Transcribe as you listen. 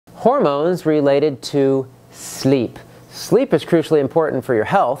hormones related to sleep. Sleep is crucially important for your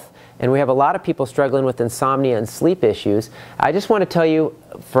health, and we have a lot of people struggling with insomnia and sleep issues. I just want to tell you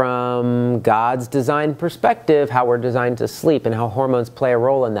from God's design perspective how we're designed to sleep and how hormones play a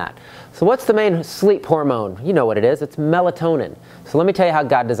role in that. So what's the main sleep hormone? You know what it is. It's melatonin. So let me tell you how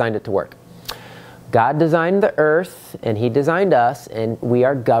God designed it to work. God designed the earth, and He designed us, and we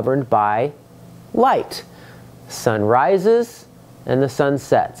are governed by light. Sun rises, and the sun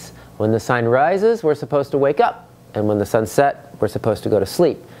sets. When the sun rises, we're supposed to wake up. And when the sun sets, we're supposed to go to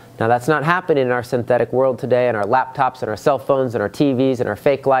sleep. Now that's not happening in our synthetic world today, and our laptops and our cell phones and our TVs and our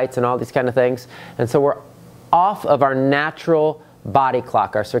fake lights and all these kind of things. And so we're off of our natural body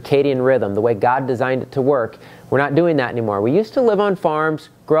clock, our circadian rhythm, the way God designed it to work. We're not doing that anymore. We used to live on farms,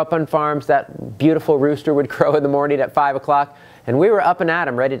 grow up on farms. That beautiful rooster would crow in the morning at 5 o'clock, and we were up and at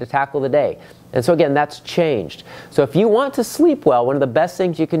 'em, ready to tackle the day. And so again, that's changed. So if you want to sleep well, one of the best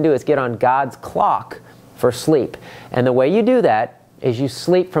things you can do is get on God's clock for sleep. And the way you do that is you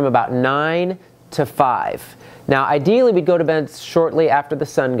sleep from about 9 to 5. Now, ideally, we'd go to bed shortly after the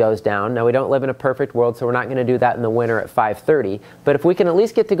sun goes down. Now, we don't live in a perfect world, so we're not going to do that in the winter at 5:30. But if we can at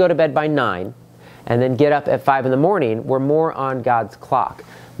least get to go to bed by 9 and then get up at 5 in the morning, we're more on God's clock.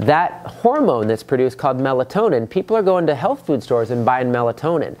 That hormone that's produced called melatonin, people are going to health food stores and buying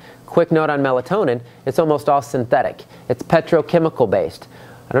melatonin. Quick note on melatonin, it's almost all synthetic. It's petrochemical based.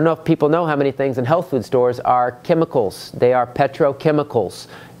 I don't know if people know how many things in health food stores are chemicals. They are petrochemicals.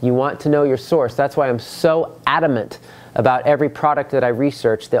 You want to know your source. That's why I'm so adamant about every product that I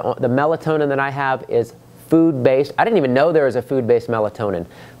research. The melatonin that I have is food-based. I didn't even know there was a food-based melatonin,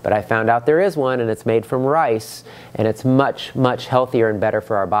 but I found out there is one, and it's made from rice, and it's much, much healthier and better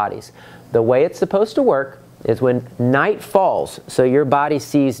for our bodies. The way it's supposed to work is when night falls, so your body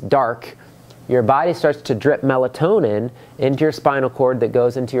sees dark, your body starts to drip melatonin into your spinal cord that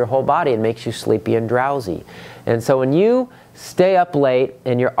goes into your whole body and makes you sleepy and drowsy. And so when you stay up late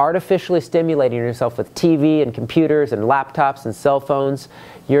and you're artificially stimulating yourself with TV and computers and laptops and cell phones,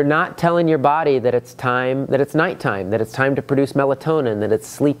 you're not telling your body that it's time, that it's nighttime, that it's time to produce melatonin, that it's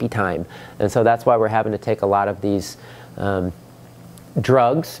sleepy time. And so that's why we're having to take a lot of these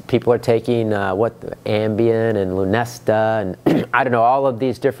drugs. People are taking Ambien and Lunesta and I don't know, all of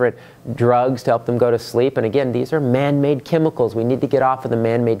these different drugs to help them go to sleep. And again, these are man-made chemicals. We need to get off of the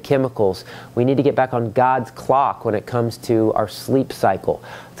man-made chemicals. We need to get back on God's clock when it comes to our sleep cycle.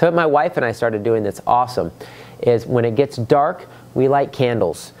 So what my wife and I started doing that's awesome is when it gets dark, we light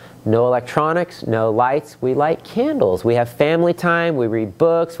candles. No electronics, no lights, we light candles. We have family time, we read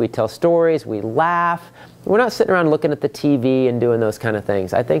books, we tell stories, we laugh. We're not sitting around looking at the TV and doing those kind of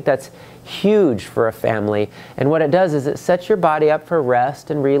things. I think that's huge for a family. And what it does is it sets your body up for rest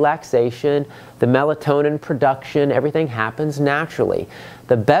and relaxation. The melatonin production, everything happens naturally.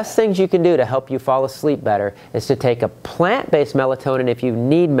 The best things you can do to help you fall asleep better is to take a plant-based melatonin if you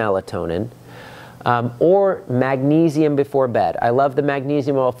need melatonin, or magnesium before bed. I love the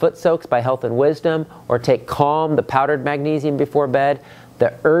magnesium oil foot soaks by Health and Wisdom, or take Calm, the powdered magnesium before bed.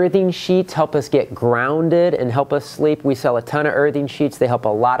 The earthing sheets help us get grounded and help us sleep. We sell a ton of earthing sheets. They help a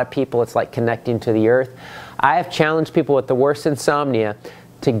lot of people. It's like connecting to the earth. I have challenged people with the worst insomnia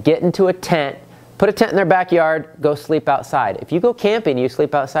to get into a tent, put a tent in their backyard, go sleep outside. If you go camping and you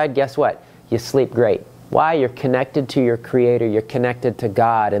sleep outside, guess what? You sleep great. Why? You're connected to your Creator. You're connected to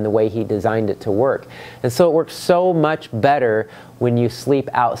God and the way He designed it to work. And so it works so much better when you sleep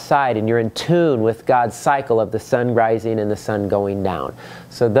outside and you're in tune with God's cycle of the sun rising and the sun going down.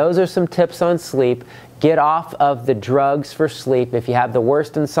 So those are some tips on sleep. Get off of the drugs for sleep. If you have the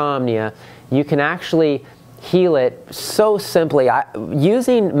worst insomnia, you can actually heal it so simply.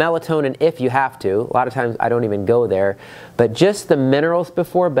 Using melatonin if you have to. A lot of times I don't even go there. But just the minerals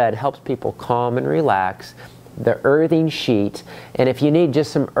before bed helps people calm and relax. The earthing sheet. And if you need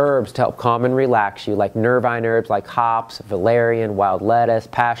just some herbs to help calm and relax you, like nervine herbs like hops, valerian, wild lettuce,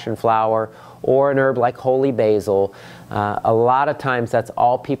 passion flower, or an herb like holy basil, a lot of times that's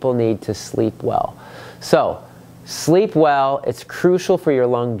all people need to sleep well. So, sleep well. It's crucial for your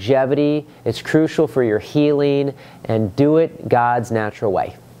longevity. It's crucial for your healing. And do it God's natural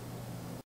way.